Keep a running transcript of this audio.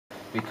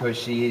because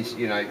she is,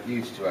 you know,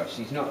 used to us.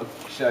 She's not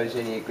shows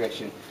any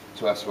aggression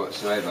to us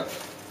whatsoever.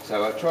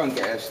 So I'll try and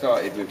get her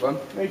started with one.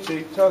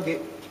 Mutu,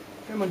 target.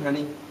 Come on,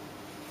 honey.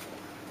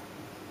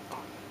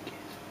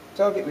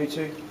 Target,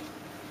 Mutu.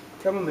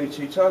 Come on,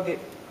 Mutu, target.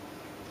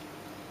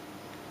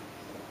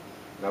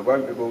 And I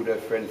won't reward her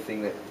for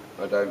anything that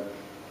I don't.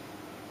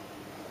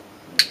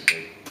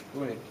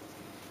 Go on in.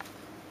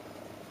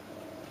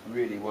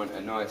 Really want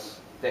a nice,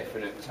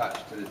 definite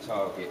touch to the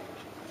target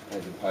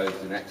as opposed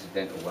to an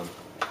accidental one.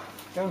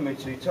 Come on,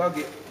 Mutu,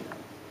 target.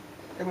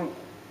 Come on.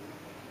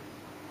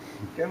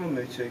 Come on,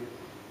 Mutu.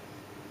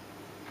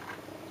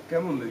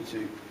 Come on,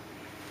 Mutu.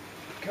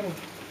 Come on.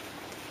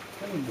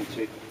 Come on,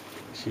 Mutu.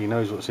 She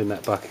knows what's in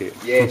that bucket.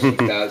 Yeah, she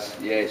does.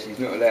 Yeah, she's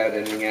not allowed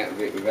anything out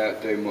of it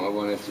without doing what I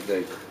want her to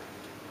do.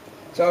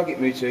 Target,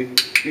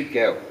 Mutu. Good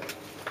girl.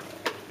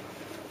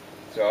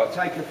 So I'll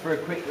take her for a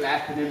quick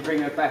lap and then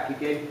bring her back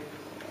again.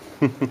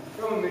 Come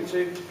on,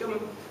 Mutu. Come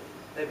on.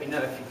 Let me know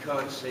if you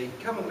can't see.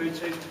 Come on,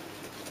 Mutu.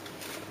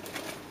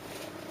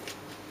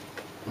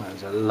 That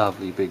was a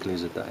lovely big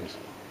lizard, that is.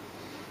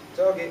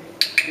 Target.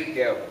 Good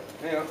girl.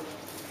 Hang on.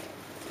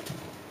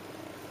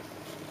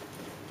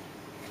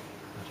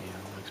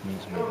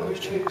 Come on,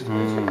 Mutu. Come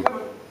on. Come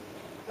on.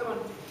 Come on.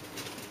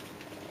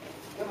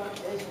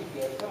 There's good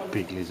girl. Come on.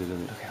 Big lizard,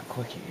 isn't it? Look how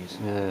quick it is.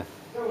 Yeah.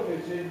 Come on,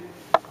 Mutu.